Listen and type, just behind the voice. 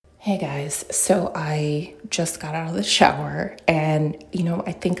Hey guys, so I just got out of the shower and,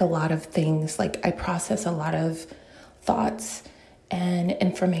 I think a lot of things, like I process a lot of thoughts and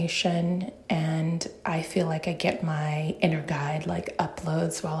information, and I feel like I get my inner guide like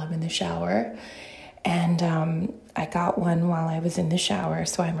uploads while I'm in the shower. And I got one while I was in the shower,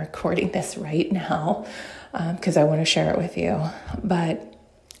 so I'm recording this right now because I want to share it with you. But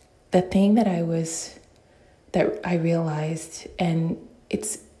the thing that I realized, and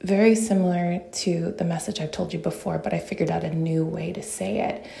it's very similar to the message I've told you before, but I figured out a new way to say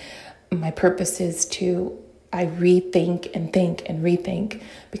it. My purpose is I rethink and think and rethink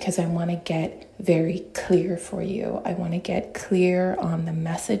because I want to get very clear for you. I want to get clear on the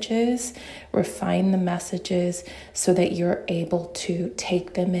messages, refine the messages so that you're able to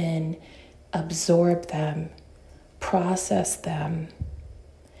take them in, absorb them, process them,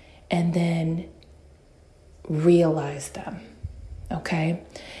 and then realize them. Okay?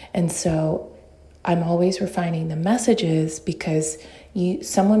 And so I'm always refining the messages because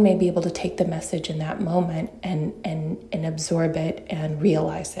someone may be able to take the message in that moment and absorb it and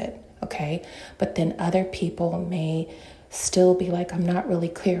realize it. Okay? But then other people may still be like, I'm not really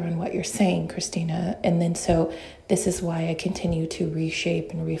clear on what you're saying, Christina. And then so this is why I continue to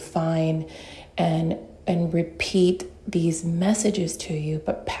reshape and refine and repeat these messages to you,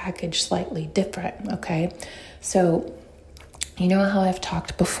 but packaged slightly different. Okay? So you know how I've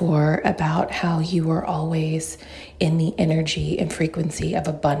talked before about how you were always in the energy and frequency of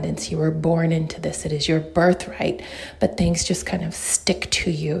abundance. You were born into this. It is your birthright, but things just kind of stick to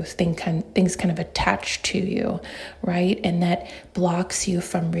you. Things kind of attach to you, right? And that blocks you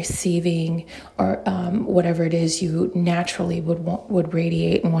from receiving or whatever it is you naturally would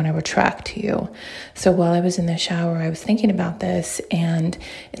radiate and want to attract to you. So while I was in the shower, I was thinking about this, and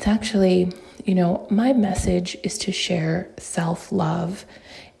it's actually, my message is to share self-love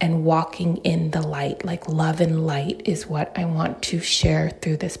and walking in the light. Like love and light is what I want to share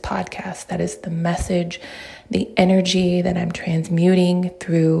through this podcast. That is the message, the energy that I'm transmuting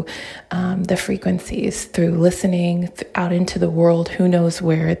through the frequencies, through listening out into the world. Who knows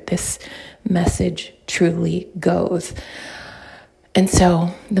where this message truly goes. And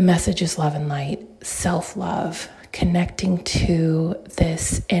so the message is love and light, self-love, connecting to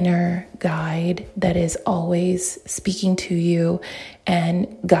this inner guide that is always speaking to you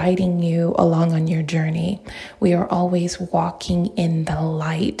and guiding you along on your journey. We are always walking in the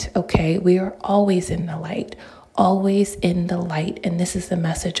light, okay? We are always in the light, always in the light. And this is the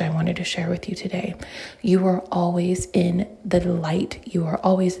message I wanted to share with you today. You are always in the light. You are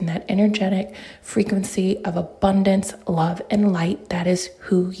always in that energetic frequency of abundance, love, and light. That is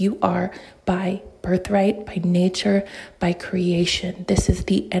who you are by birthright, by nature, by creation. This is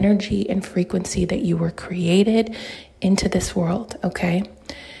the energy and frequency that you were created into this world, okay?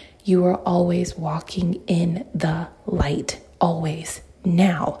 You are always walking in the light, always.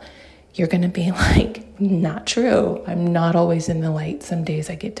 Now, you're going to be like, not true. I'm not always in the light. Some days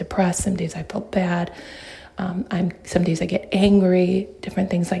I get depressed. Some days I feel bad. Some days I get angry, different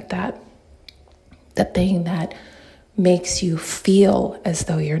things like that. The thing that makes you feel as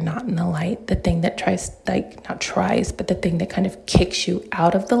though you're not in the light, the thing that but the thing that kind of kicks you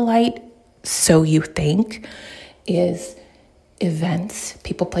out of the light, so you think, is events,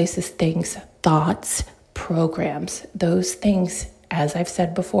 people, places, things, thoughts, programs. Those things, as I've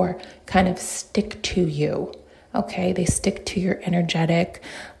said before, kind of stick to you. Okay, they stick to your energetic,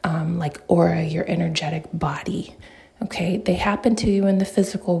 aura, your energetic body. Okay, they happen to you in the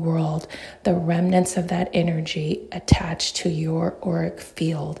physical world. The remnants of that energy attached to your auric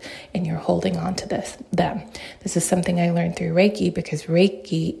field, and you're holding on to them. This is something I learned through Reiki, because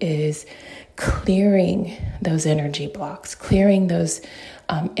Reiki is clearing those energy blocks, clearing those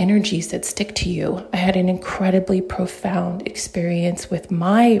energies that stick to you. I had an incredibly profound experience with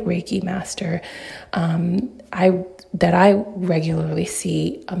my Reiki master. That I regularly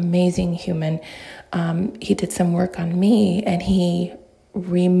see, amazing human. He did some work on me, and he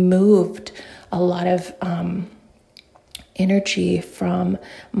removed a lot of energy from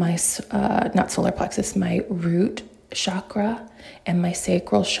my, not solar plexus, my root chakra and my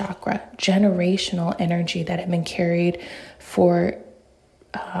sacral chakra, generational energy that had been carried for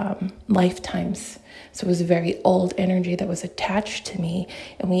lifetimes. So it was very old energy that was attached to me.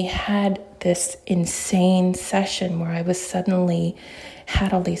 And we had this insane session where I was suddenly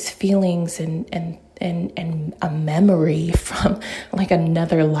had all these feelings and a memory from like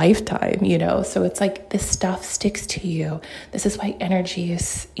another lifetime, So it's like this stuff sticks to you. This is why energy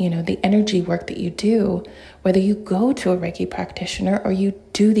is, the energy work that you do, whether you go to a Reiki practitioner or you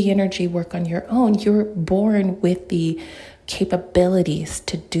do the energy work on your own, you're born with the capabilities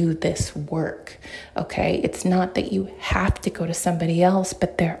to do this work. Okay, it's not that you have to go to somebody else,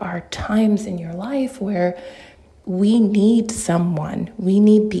 but there are times in your life where we need someone, we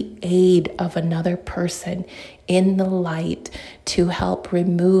need the aid of another person in the light to help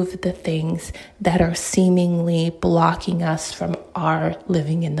remove the things that are seemingly blocking us from our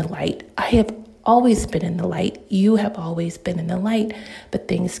living in the light. I have always been in the light. You have always been in the light, but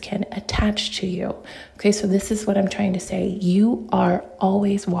things can attach to you. Okay, so this is what I'm trying to say. You are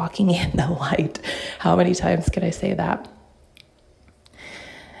always walking in the light. How many times can I say that?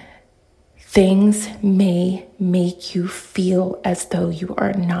 Things may make you feel as though you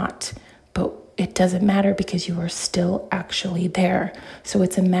are not, but it doesn't matter because you are still actually there. So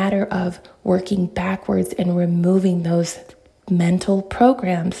it's a matter of working backwards and removing those mental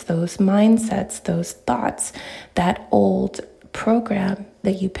programs, those mindsets, those thoughts, that old program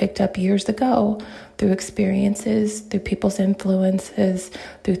that you picked up years ago through experiences, through people's influences,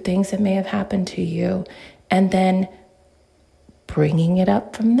 through things that may have happened to you, and then bringing it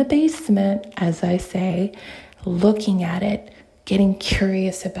up from the basement, as I say, looking at it, getting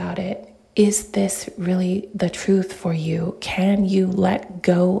curious about it. Is this really the truth for you? Can you let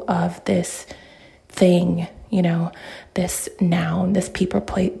go of this thing, this noun, this people,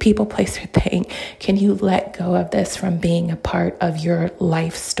 place, or thing? Can you let go of this from being a part of your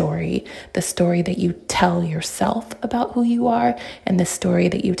life story, the story that you tell yourself about who you are, and the story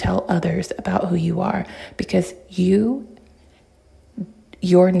that you tell others about who you are? Because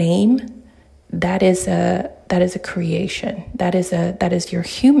your name, that is a creation. That is your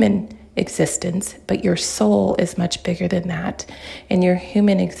human existence, but your soul is much bigger than that. And your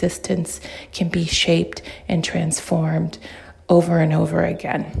human existence can be shaped and transformed over and over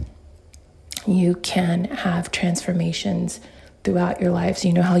again. You can have transformations throughout your lives.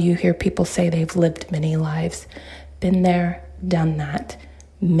 You know how you hear people say they've lived many lives. Been there, done that.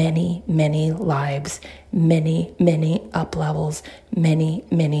 Many, many lives, many up levels,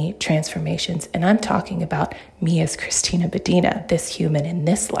 many transformations. And I'm talking about me as Christina Bedina, this human in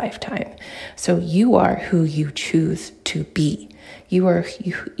this lifetime. So you are who you choose to be. You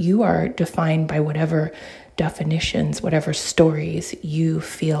are defined by whatever definitions, whatever stories you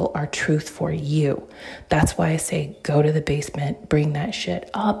feel are truth for you. That's why I say go to the basement, bring that shit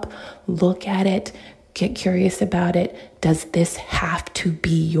up, look at it, get curious about it. Does this have to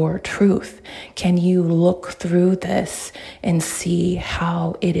be your truth? Can you look through this and see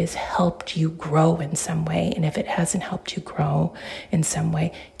how it has helped you grow in some way? And if it hasn't helped you grow in some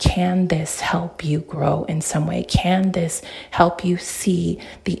way, can this help you grow in some way? Can this help you see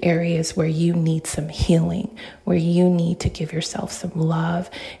the areas where you need some healing, where you need to give yourself some love,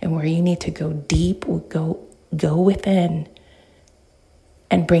 and where you need to go deep, go within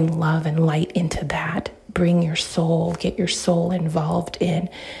and bring love and light into that. Bring your soul, get your soul involved in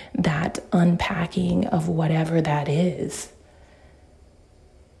that unpacking of whatever that is.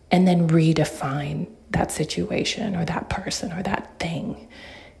 And then redefine that situation or that person or that thing.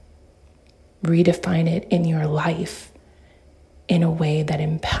 Redefine it in your life in a way that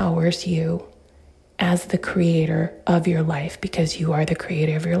empowers you as the creator of your life, because you are the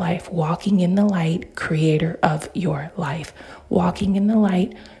creator of your life. Walking in the light, creator of your life. Walking in the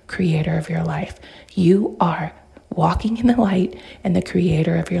light, creator of your life. You are walking in the light and the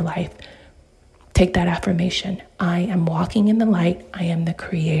creator of your life. Take that affirmation. I am walking in the light. I am the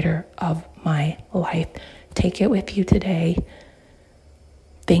creator of my life. Take it with you today.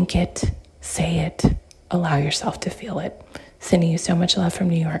 Think it, say it, allow yourself to feel it. Sending you so much love from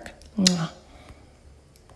New York. Mwah.